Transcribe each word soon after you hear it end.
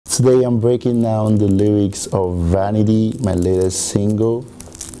Today I'm breaking down the lyrics of Vanity, my latest single.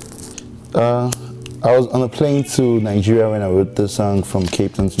 I was on a plane to Nigeria when I wrote the song, from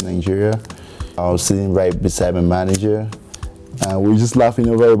Cape Town to Nigeria. I was sitting right beside my manager and we were just laughing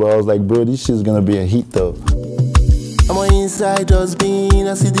over it, but I was like, bro, this shit's gonna be a hit though. I'm on inside dustbin,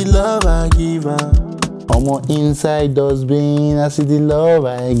 I see the love I give am. I'm on inside dustbin, I see the love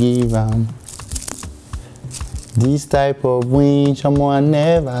I give am. This type of winch, I'm on, I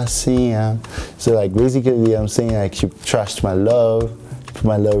never see am. So like basically I'm saying like she trashed my love, put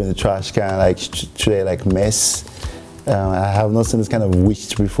my love in the trash can, like treat like mess. I have not seen this kind of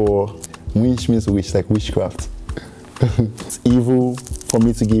witch before. Winch means witch, like witchcraft. It's evil for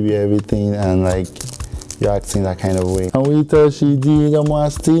me to give you everything and like you're acting that kind of way. And we thought she did, I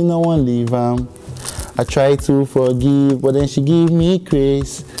still no one leave I tried to forgive, but then she gave me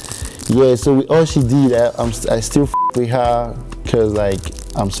grace. Yeah, so all she did, I still f with her because like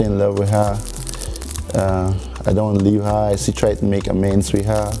I'm so in love with her. I don't leave her. I still try to make amends with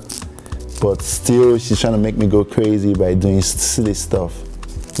her, but still she's trying to make me go crazy by doing silly stuff.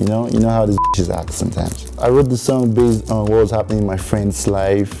 You know how these bitches act sometimes. I wrote the song based on what was happening in my friend's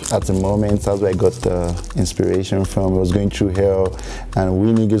life at the moment. That's where I got the inspiration from. I was going through hell, and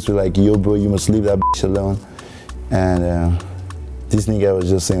we niggas were like, yo bro, you must leave that bitch alone. And this nigga was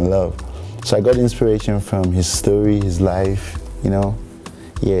just in love. So I got inspiration from his story, his life, you know.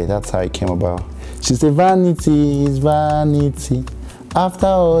 Yeah, that's how it came about. She said, vanity is vanity. After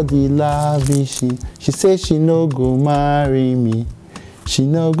all the lavishing, she said she no go marry me. She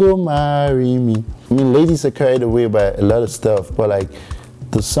no go marry me. I mean, ladies are carried away by a lot of stuff, but like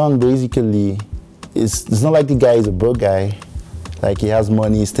the song basically, it's not like the guy is a broke guy. Like he has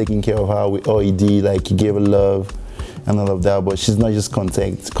money, he's taking care of her with all he did, like he gave her love and all of that, but she's not just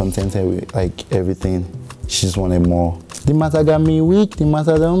contented with like everything. She just wanted more. The matter got me weak, the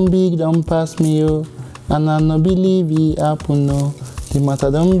matter done big, don't pass me, oh. And I no believe it happen, no. The matter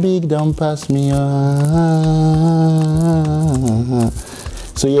done big, don't pass me, oh.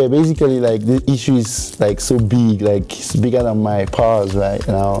 So yeah, basically like the issue is like so big, like it's bigger than my powers right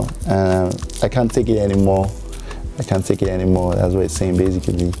now, and I can't take it anymore. I can't take it anymore. That's what it's saying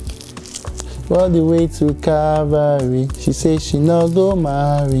basically. All the way to Calvary, she says she no go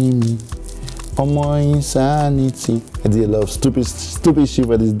marry me. I'm more insanity. I did a lot of stupid shit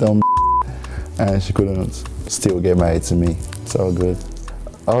for this dumb and she couldn't still get married to me. It's all good.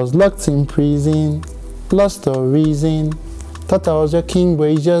 I was locked in prison, lost all reason. Thought I was your king, but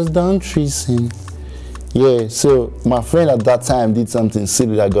you just done treason. Yeah, so my friend at that time did something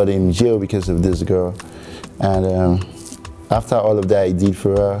silly that got him in jail because of this girl. And after all of that I did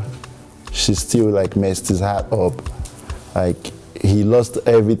for her, she still like messed his heart up. Like he lost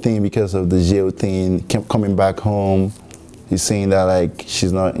everything because of the jail thing, kept coming back home. He's saying that like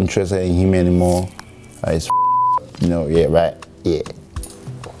she's not interested in him anymore. It's you know, yeah, right? Yeah.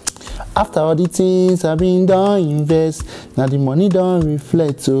 After all the things I've been done invest, now the money don't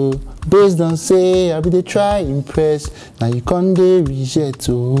reflect, oh. Based on say, I be they try impress, now you can't they reject,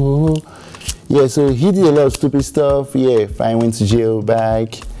 oh. Yeah, so he did a lot of stupid stuff. Yeah, fine, went to jail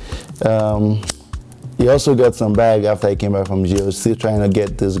back. He also got some bag after he came back from jail, still trying to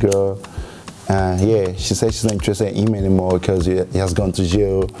get this girl. Yeah, she said she's not interested in him anymore because he has gone to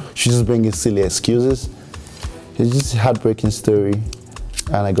jail. She's just bringing silly excuses. It's just a heartbreaking story.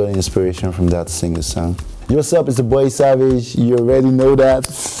 And I got inspiration from that to sing the song. Yo, what's up? It's the boy Savage. You already know that.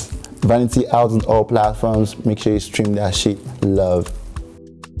 Vanity out on all platforms. Make sure you stream that shit. Love.